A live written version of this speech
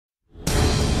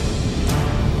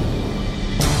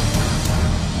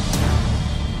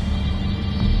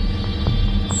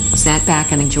sat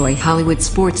back and enjoy Hollywood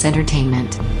sports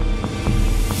entertainment.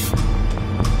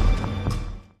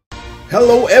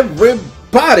 Hello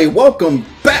everybody, welcome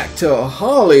back to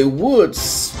Hollywood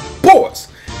Sports.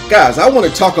 Guys, I want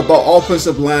to talk about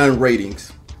offensive line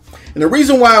ratings. And the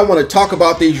reason why I want to talk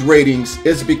about these ratings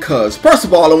is because, first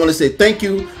of all, I want to say thank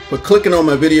you for clicking on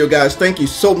my video, guys. Thank you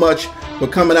so much for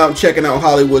coming out and checking out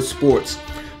Hollywood Sports.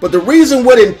 But the reason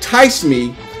what enticed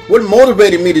me, what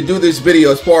motivated me to do this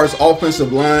video as far as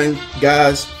offensive line,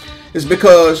 guys, is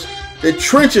because the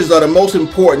trenches are the most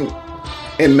important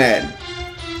in Madden,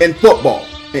 in football,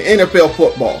 in NFL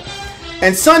football.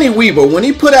 And Sonny Weaver, when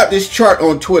he put out this chart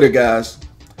on Twitter, guys,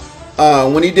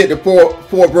 when he did the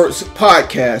Four Verts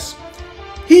podcast,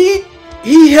 he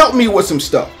helped me with some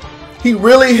stuff. He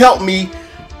really helped me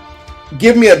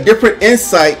give me a different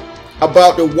insight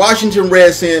about the Washington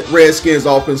Redskins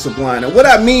offensive line. And what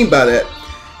I mean by that,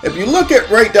 if you look at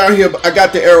right down here, I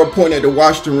got the arrow pointing at the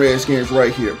Washington Redskins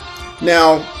right here.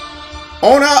 Now,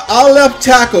 on our left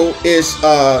tackle is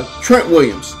Trent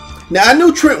Williams. Now, I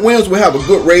knew Trent Williams would have a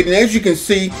good rating. As you can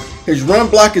see, his run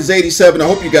block is 87. I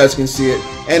hope you guys can see it.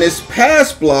 And his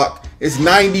pass block is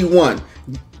 91.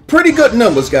 Pretty good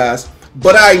numbers, guys.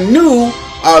 But I knew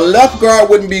our left guard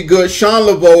wouldn't be good. Sean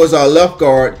Laveau is our left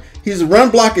guard. His run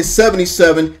block is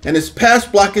 77, and his pass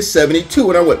block is 72.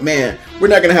 And I went, man, we're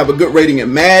not gonna have a good rating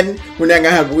in Madden. We're not gonna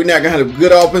have a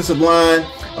good offensive line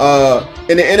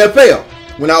in the NFL.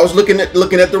 When I was looking at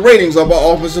the ratings of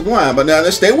our offensive line. But now,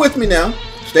 let's stay with me now.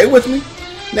 Stay with me.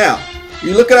 Now,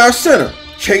 you look at our center,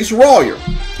 Chase Royer.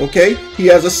 Okay, he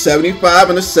has a 75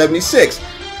 and a 76.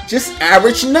 Just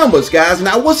average numbers, guys. And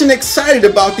I wasn't excited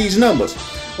about these numbers.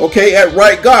 Okay, at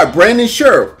right guard, Brandon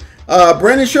Scherff.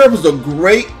 Brandon Scherff is a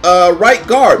great right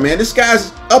guard, man. This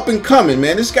guy's up and coming,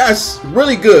 man. This guy's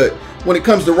really good when it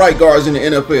comes to right guards in the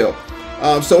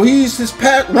NFL. So his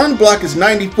run block is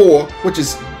 94, which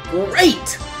is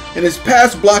great, and his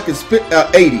pass block is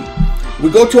 80. We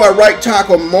go to our right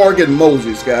tackle, Morgan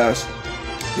Moses, guys.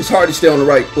 It's hard to stay on the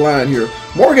right line here.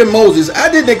 Morgan Moses, I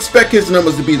didn't expect his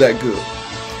numbers to be that good.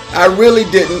 I really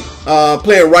didn't.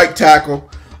 Playing right tackle.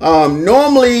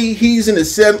 Normally he's in the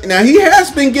 70s. Now he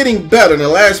has been getting better in the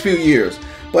last few years,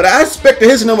 but I expected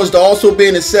his numbers to also be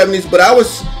in the 70s. But I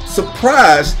was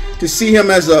surprised to see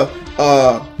him as a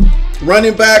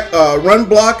running back. Run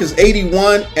block is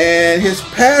 81, and his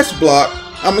pass block,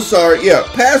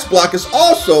 pass block is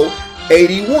also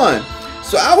 81.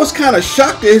 So I was kind of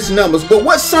shocked at his numbers. But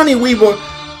what Sonny Weaver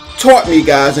taught me,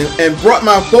 guys, and brought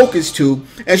my focus to,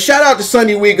 and shout out to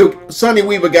Sonny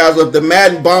Weaver, guys, of the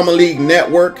Madden Bomber League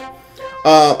Network.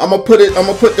 I'm gonna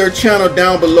put their channel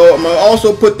down below. I'm gonna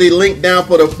also put the link down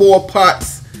for the Four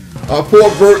Verts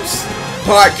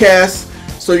podcast,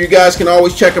 so you guys can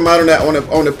always check them out on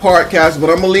the podcast. But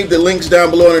I'm gonna leave the links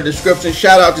down below in the description.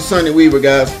 Shout out to Sonny Weaver,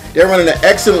 guys. They're running an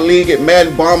excellent league at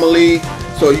Madden Bomber League,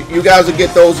 so you guys will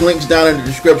get those links down in the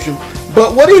description.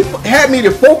 But what he had me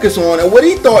to focus on, and what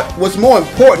he thought was more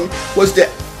important, was the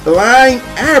line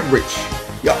average,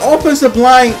 your offensive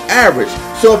line average.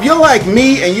 So if you're like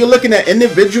me and you're looking at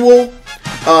individual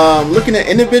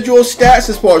stats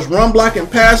as far as run block and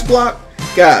pass block,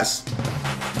 guys,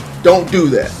 don't do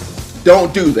that.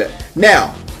 Don't do that.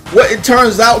 Now, what it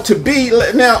turns out to be,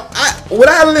 what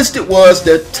I listed was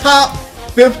the top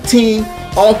 15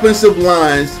 offensive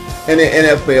lines in the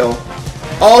NFL.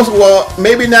 Also, well,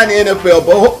 maybe not in the NFL,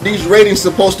 but these ratings are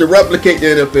supposed to replicate the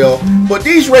NFL. But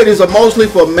these ratings are mostly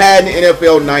for Madden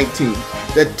NFL19.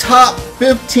 The top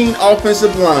 15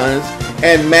 offensive lines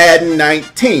and Madden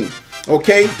 19.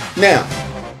 Okay? Now,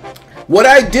 what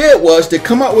I did was to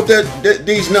come up with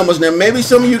these numbers. Now, maybe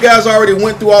some of you guys already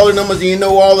went through all the numbers and you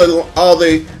know all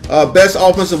the best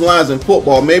offensive lines in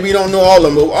football. Maybe you don't know all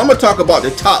of them, but I'm going to talk about the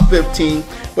top 15.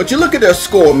 But you look at their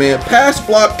score, man. Pass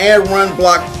block and run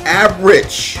block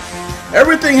average.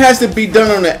 Everything has to be done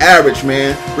on the average,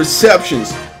 man.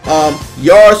 Receptions,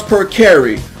 yards per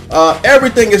carry.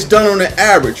 Everything is done on the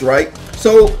average, right?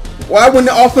 So why wouldn't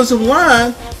the offensive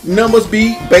line numbers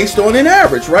be based on an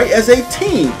average, right? As a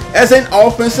team, as an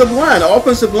offensive line. The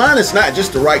offensive line is not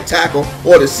just the right tackle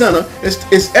or the center.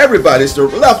 It's everybody. It's the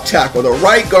left tackle, the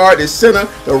right guard, the center,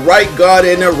 the right guard,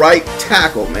 and the right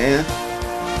tackle, man.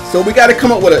 So we got to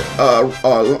come up with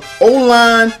a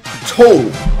O-line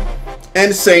total.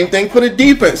 And the same thing for the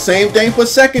defense. Same thing for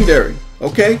secondary.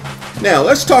 Okay? Now,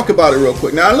 let's talk about it real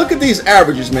quick. Now, look at these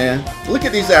averages, man. Look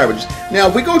at these averages. Now,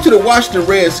 if we go to the Washington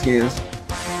Redskins,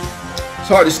 it's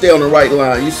hard to stay on the right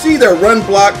line. You see their run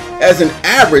block as an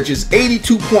average is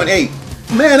 82.8.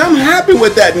 Man, I'm happy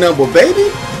with that number, baby.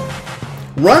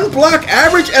 Run block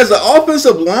average as an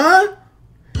offensive line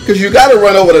Because you got to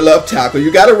run over the left tackle.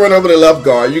 You got to run over the left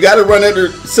guard. You got to run at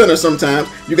the center sometimes.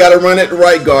 You got to run at the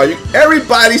right guard.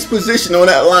 Everybody's position on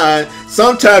that line,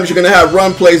 sometimes you're going to have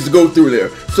run plays to go through there.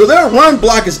 So their run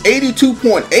block is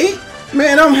 82.8.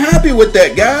 Man, I'm happy with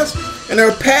that, guys. And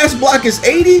their pass block is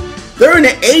 80. They're in the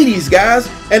 80s, guys.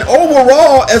 And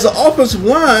overall, as an offensive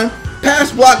line,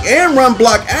 pass block and run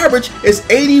block average is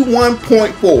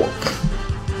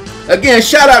 81.4. Again,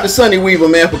 shout out to Sonny Weaver,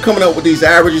 man, for coming up with these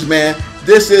averages, man.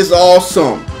 This is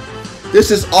awesome. This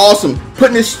is awesome.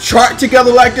 Putting this chart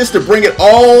together like this to bring it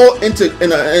all in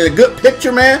a good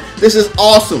picture, man. This is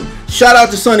awesome. Shout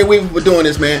out to Sonny Weaver for doing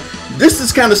this, man. This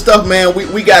is kind of stuff, man,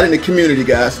 we got in the community,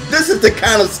 guys. This is the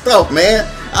kind of stuff, man.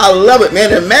 I love it, man.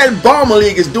 The Madden Bomber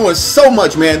League is doing so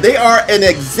much, man. They are an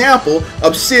example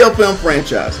of CFM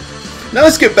franchise. Now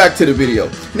let's get back to the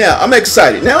video. Now I'm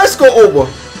excited. Now let's go over.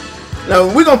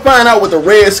 Now we're gonna find out what the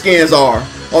Redskins are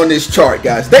on this chart,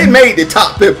 guys. They made the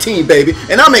top 15, baby,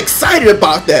 and I'm excited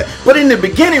about that. But in the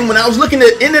beginning, when I was looking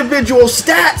at individual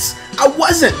stats, I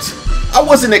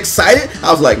wasn't excited.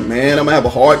 I was like, man, I'm gonna have a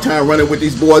hard time running with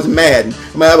these boys Madden.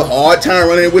 I'm gonna have a hard time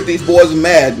running with these boys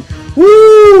Madden.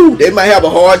 Woo! They might have a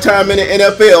hard time in the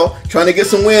NFL trying to get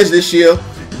some wins this year.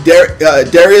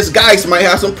 Darius Geis might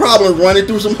have some problems running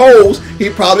through some holes. He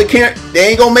probably can't. They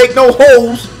ain't gonna make no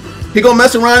holes. He gonna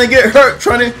mess around and get hurt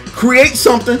trying to create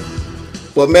something.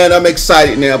 But man, I'm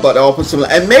excited now about the offensive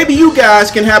line. And maybe you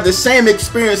guys can have the same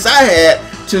experience I had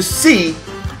to see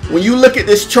when you look at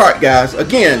this chart, guys.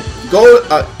 Again, go.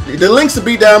 The links will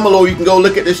be down below. You can go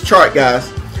look at this chart,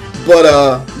 guys. But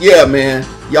yeah, man,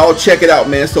 y'all check it out,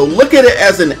 man. So look at it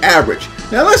as an average.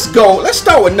 Now let's go. Let's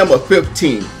start with number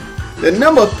 15. The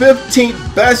number 15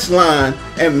 best line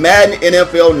in Madden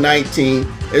NFL 19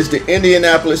 is the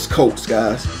Indianapolis Colts,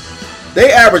 guys.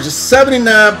 They average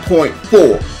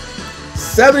 79.4.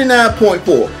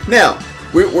 79.4. Now,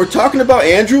 we're talking about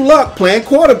Andrew Luck playing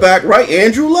quarterback, right?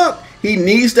 Andrew Luck. He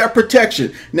needs that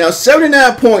protection. Now,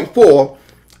 79.4,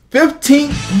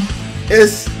 15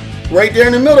 is right there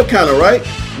in the middle, kind of, right?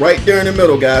 Right there in the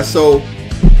middle, guys. So,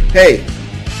 hey,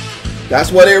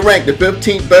 that's where they rank, the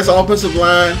 15th best offensive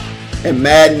line in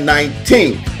Madden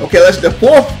 19. Okay, the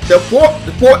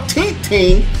 14th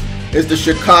team is the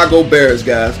Chicago Bears,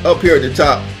 guys. Up here at the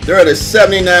top, they're at a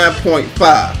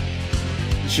 79.5.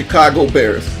 Chicago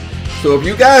Bears. So if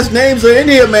you guys' names are in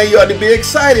here, man, you ought to be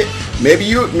excited. Maybe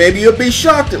you'll be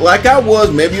shocked like I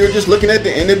was. Maybe you're just looking at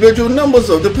the individual numbers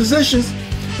of the positions.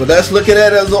 But let's look at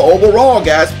it as an overall,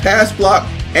 guys. Pass block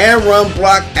and run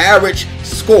block average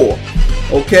score.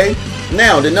 Okay.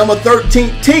 Now the number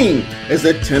 13th team is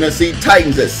the Tennessee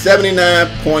Titans at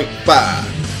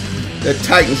 79.5. The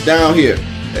Titans down here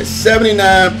at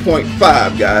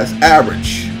 79.5, guys.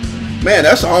 Average. Man,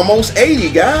 that's almost 80,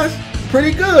 guys.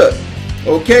 Pretty good.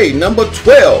 Okay, number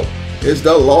 12 is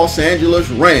the Los Angeles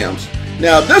Rams.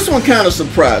 Now this one kind of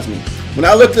surprised me when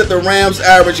I looked at the Rams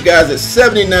average, guys, at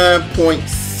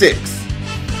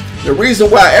 79.6. The reason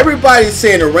why everybody's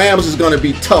saying the Rams is going to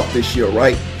be tough this year,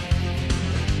 right?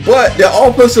 But the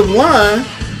offensive line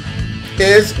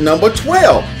is number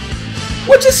 12,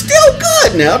 which is still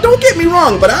good. Now don't get me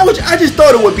wrong, but I just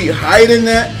thought it would be higher than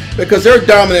that because they're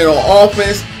dominant on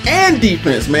offense and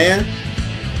defense, man.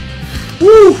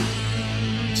 Woo!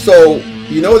 So,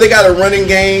 you know, they got a running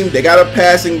game, they got a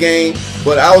passing game,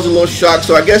 but I was a little shocked.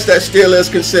 So I guess that still is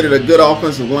considered a good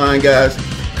offensive line, guys,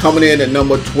 coming in at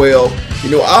number 12.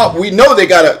 You know, we know they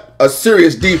got a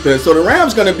serious defense, so the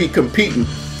Rams going to be competing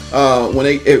when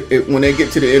they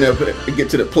get to the NFL, get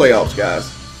to the playoffs,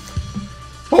 guys.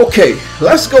 Okay,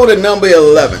 let's go to number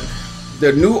 11,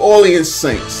 the New Orleans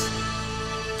Saints.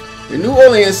 The New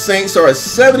Orleans Saints are at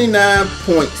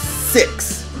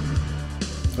 79.6.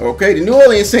 Okay, the New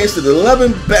Orleans Saints are the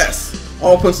 11th best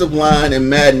offensive line in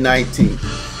Madden 19.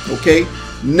 Okay,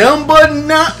 number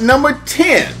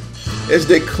 10 is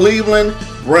the Cleveland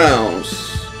Browns.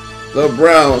 The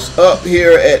Browns up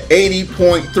here at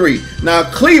 80.3. Now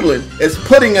Cleveland is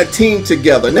putting a team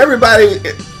together, and everybody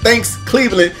thinks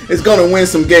Cleveland is going to win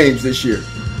some games this year.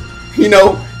 You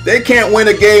know, they can't win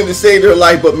a game to save their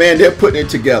life, but man, they're putting it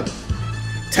together.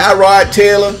 Tyrod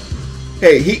Taylor.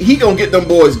 Hey, he gonna get them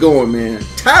boys going, man.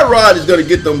 Tyrod is gonna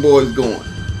get them boys going.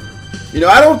 You know,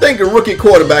 I don't think the rookie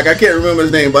quarterback, I can't remember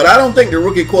his name, but I don't think the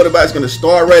rookie quarterback is gonna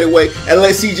start right away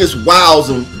unless he just wows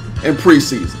them in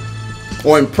preseason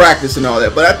or in practice and all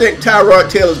that. But I think Tyrod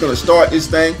Taylor is gonna start this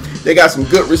thing. They got some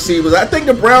good receivers. I think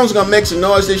the Browns are gonna make some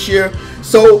noise this year.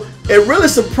 So it really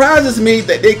surprises me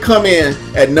that they come in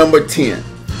at number 10.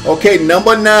 Okay,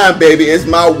 number 9, baby, is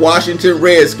my Washington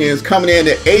Redskins coming in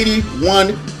at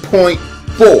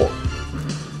 81.4.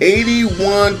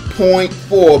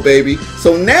 81.4, baby.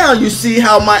 So now you see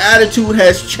how my attitude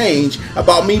has changed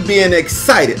about me being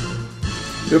excited.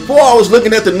 Before I was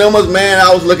looking at the numbers, man,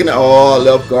 I was looking at, oh,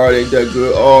 left guard ain't that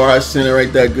good. Oh, our center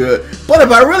ain't that good. But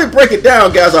if I really break it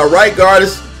down, guys, our right guard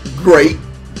is great.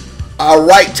 Our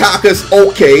right tackle is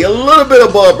okay, a little bit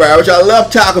above average. Our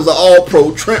left tackles are all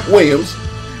pro, Trent Williams.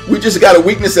 We just got a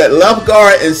weakness at left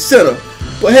guard and center.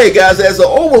 But hey, guys, as an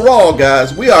overall,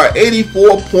 guys, we are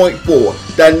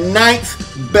 84.4, the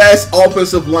 9th best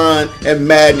offensive line in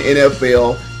Madden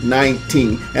NFL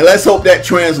 19. And let's hope that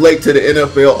translates to the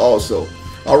NFL also.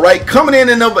 All right, coming in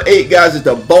at number 8, guys, is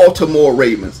the Baltimore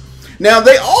Ravens. Now,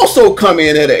 they also come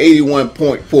in at an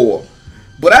 81.4.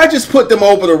 But I just put them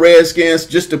over the Redskins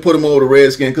just to put them over the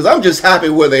Redskins because I'm just happy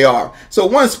where they are. So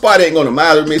one spot ain't going to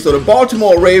matter to me. So the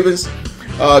Baltimore Ravens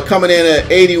coming in at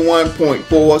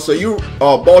 81.4. So you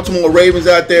Baltimore Ravens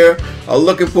out there are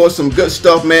looking for some good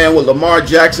stuff, man, with Lamar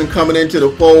Jackson coming into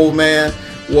the fold, man.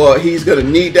 Well, he's going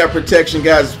to need that protection,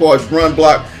 guys, as far as run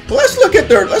block. But let's look at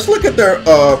their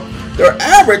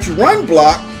average run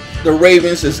block. The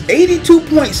Ravens is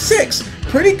 82.6.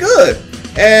 Pretty good.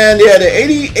 And they had an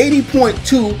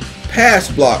 80.2 pass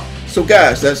block. So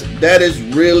guys, that is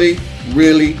really,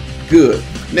 really good.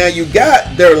 Now you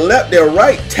got their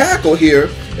right tackle here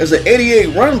is an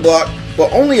 88 run block,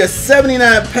 but only a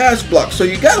 79 pass block. So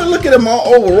you got to look at them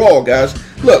all overall, guys.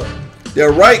 Look,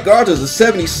 their right guard is a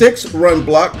 76 run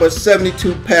block, but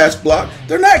 72 pass block.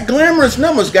 They're not glamorous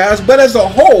numbers, guys, but as a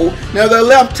whole, now the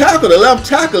left tackle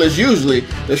is usually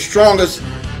the strongest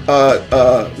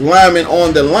lineman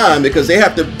on the line because they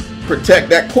have to protect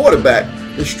that quarterback,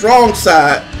 the strong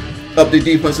side of the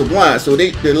defensive line. So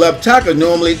the left tackle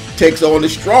normally takes on the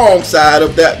strong side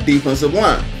of that defensive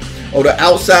line, or the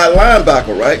outside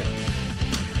linebacker, right?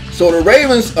 So the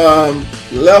Ravens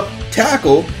left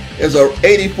tackle is a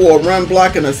 84 run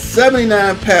block and a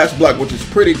 79 pass block, which is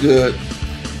pretty good.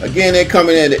 Again, they're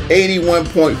coming in at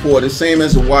 81.4, the same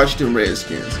as the Washington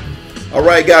Redskins. All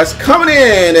right, guys, coming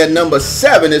in at number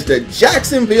 7 is the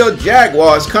Jacksonville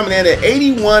Jaguars, coming in at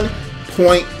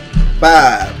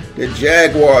 81.5. The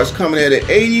Jaguars coming in at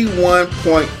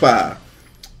 81.5.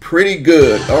 Pretty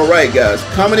good. All right, guys,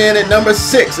 coming in at number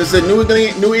 6 is the New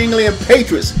England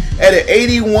Patriots at an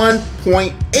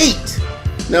 81.8.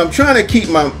 Now, I'm trying to keep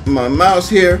my mouse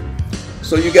here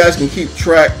so you guys can keep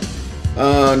track.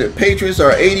 The Patriots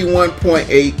are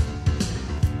 81.8.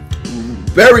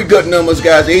 Very good numbers,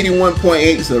 guys.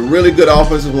 81.8 is a really good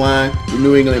offensive line. The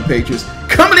New England Patriots.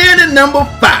 Coming in at number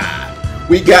 5,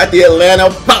 we got the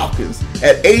Atlanta Falcons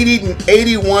at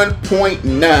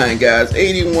 81.9, guys.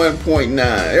 81.9.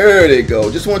 There they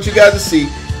go. Just want you guys to see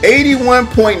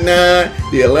 81.9.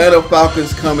 The Atlanta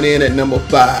Falcons coming in at number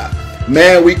 5.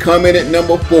 Man, we come in at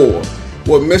number 4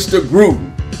 with Mr.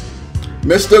 Gruden.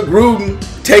 Mr. Gruden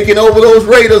taking over those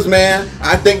Raiders, man.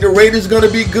 I think the Raiders going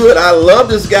to be good. I love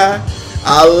this guy.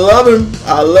 I love him.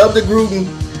 I love the Gruden.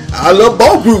 I love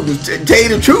both Grudens, to tell you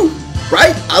the truth,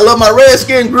 right? I love my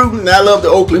Redskin Gruden, and I love the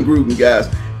Oakland Gruden, guys.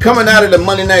 Coming out of the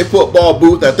Monday Night Football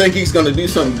booth, I think he's going to do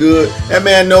something good. That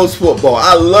man knows football.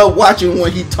 I love watching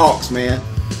when he talks, man.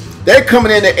 They're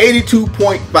coming in at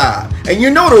 82.5. And you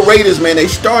know the Raiders, man, they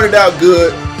started out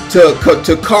good till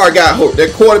Carr got hurt. Their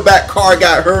quarterback, Carr,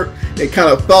 got hurt. They kind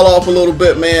of fell off a little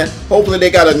bit, man. Hopefully they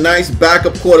got a nice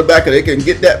backup quarterback and they can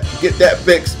get that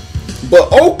fixed.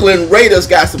 But Oakland Raiders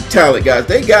got some talent, guys.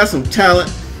 They got some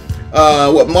talent.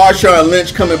 With Marshawn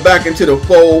Lynch coming back into the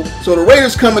fold. So the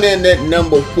Raiders coming in at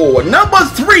number 4. Number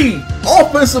 3,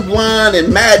 offensive line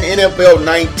in Madden NFL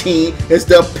 19 is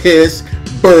the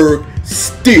Pittsburgh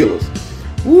Steelers.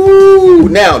 Woo!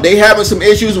 Now, they having some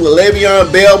issues with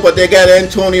Le'Veon Bell, but they got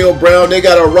Antonio Brown. They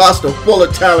got a roster full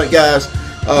of talent, guys.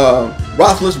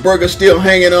 Roethlisberger's still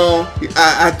hanging on.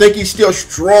 I think he's still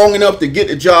strong enough to get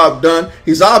the job done.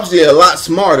 He's obviously a lot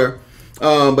smarter.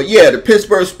 But yeah, the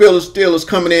Pittsburgh Steelers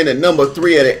coming in at number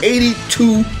 3 at an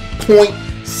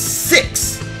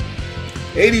 82.6.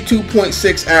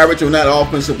 82.6 average on that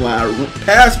offensive line.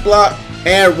 Pass block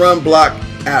and run block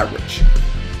average.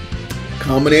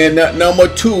 Coming in at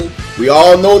number 2. We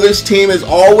all know this team is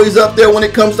always up there when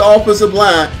it comes to offensive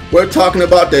line. We're talking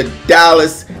about the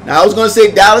Dallas. Now, I was going to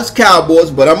say Dallas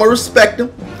Cowboys, but I'm going to respect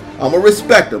them. I'm going to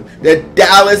respect them. The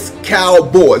Dallas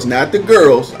Cowboys, not the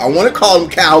girls. I want to call them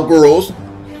Cowgirls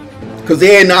because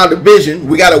they're in our division.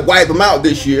 We got to wipe them out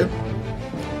this year.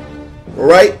 All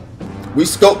right? We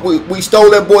stole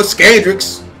that boy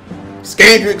Scandrix.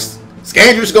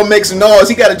 Scandrix going to make some noise.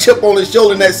 He got a chip on his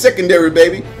shoulder in that secondary,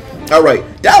 baby. All right.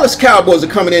 Dallas Cowboys are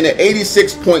coming in at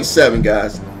 86.7,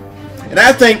 guys. And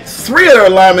I think 3 of their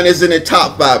linemen is in the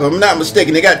top 5. If I'm not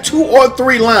mistaken. They got 2 or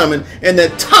 3 linemen in the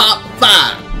top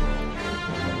 5.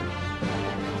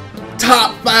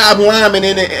 Top 5 linemen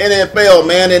in the NFL,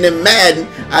 man. And in Madden,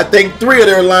 I think 3 of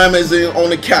their linemen is on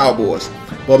the Cowboys.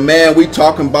 But man, we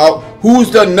talking about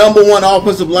who's the #1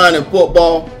 offensive line in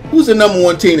football. Who's the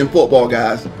 #1 team in football,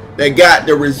 guys? They got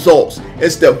the results.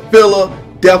 It's the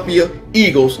Philadelphia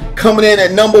Eagles coming in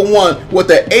at #1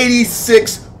 with an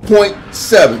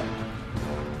 86.7.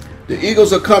 The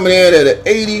Eagles are coming in at an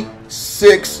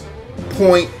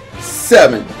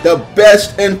 86.7. The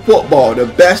best in football. The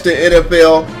best in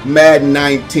NFL Madden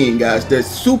 19, guys. The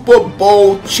Super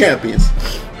Bowl champions.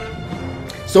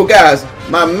 So, guys,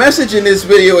 my message in this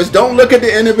video is don't look at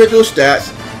the individual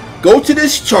stats. Go to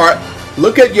this chart.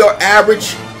 Look at your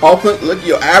average offense. Look at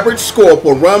your average score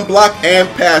for run block and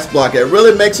pass block. It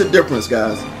really makes a difference,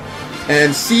 guys.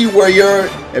 And see where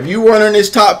if you run in this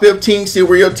top 15, see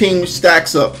where your team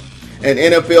stacks up in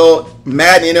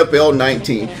Madden NFL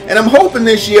 19. And I'm hoping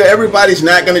this year everybody's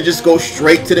not going to just go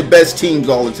straight to the best teams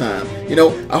all the time. You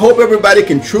know, I hope everybody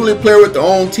can truly play with their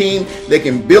own team. They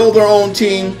can build their own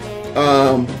team.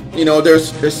 You know,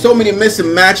 there's so many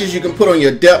missing matches you can put on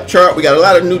your depth chart. We got a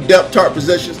lot of new depth chart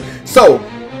positions. So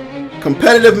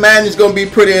competitive Madden is going to be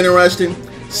pretty interesting.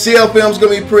 CFM is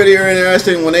going to be pretty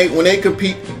interesting when they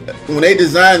compete, when they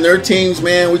design their teams.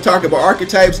 Man, we talk about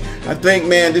archetypes. I think,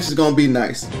 man, this is going to be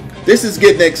nice. This is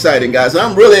getting exciting, guys.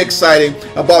 I'm really excited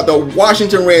about the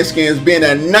Washington Redskins being the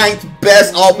 9th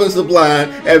best offensive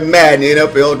line at Madden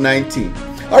NFL 19.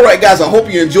 Alright, guys, I hope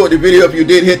you enjoyed the video. If you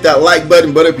did, hit that like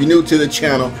button. But if you're new to the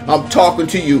channel, I'm talking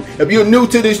to you. If you're new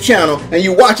to this channel and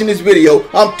you're watching this video,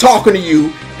 I'm talking to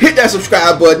you. Hit that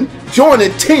subscribe button. Join the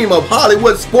team of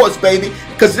Hollywood Sports, baby,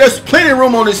 because there's plenty of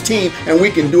room on this team and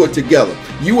we can do it together.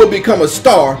 You will become a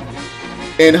star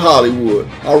in Hollywood.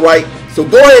 Alright, so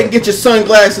go ahead and get your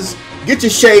sunglasses. Get your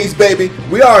shades, baby.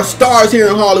 We are stars here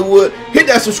in Hollywood. Hit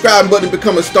that subscribe button and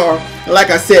become a star. And like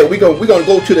I said, we're gonna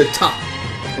go to the top.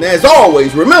 And as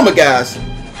always, remember, guys,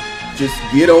 just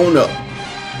get on up.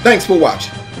 Thanks for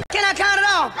watching. Can I count it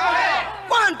off? Go ahead.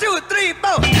 1, 2, 3,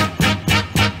 4.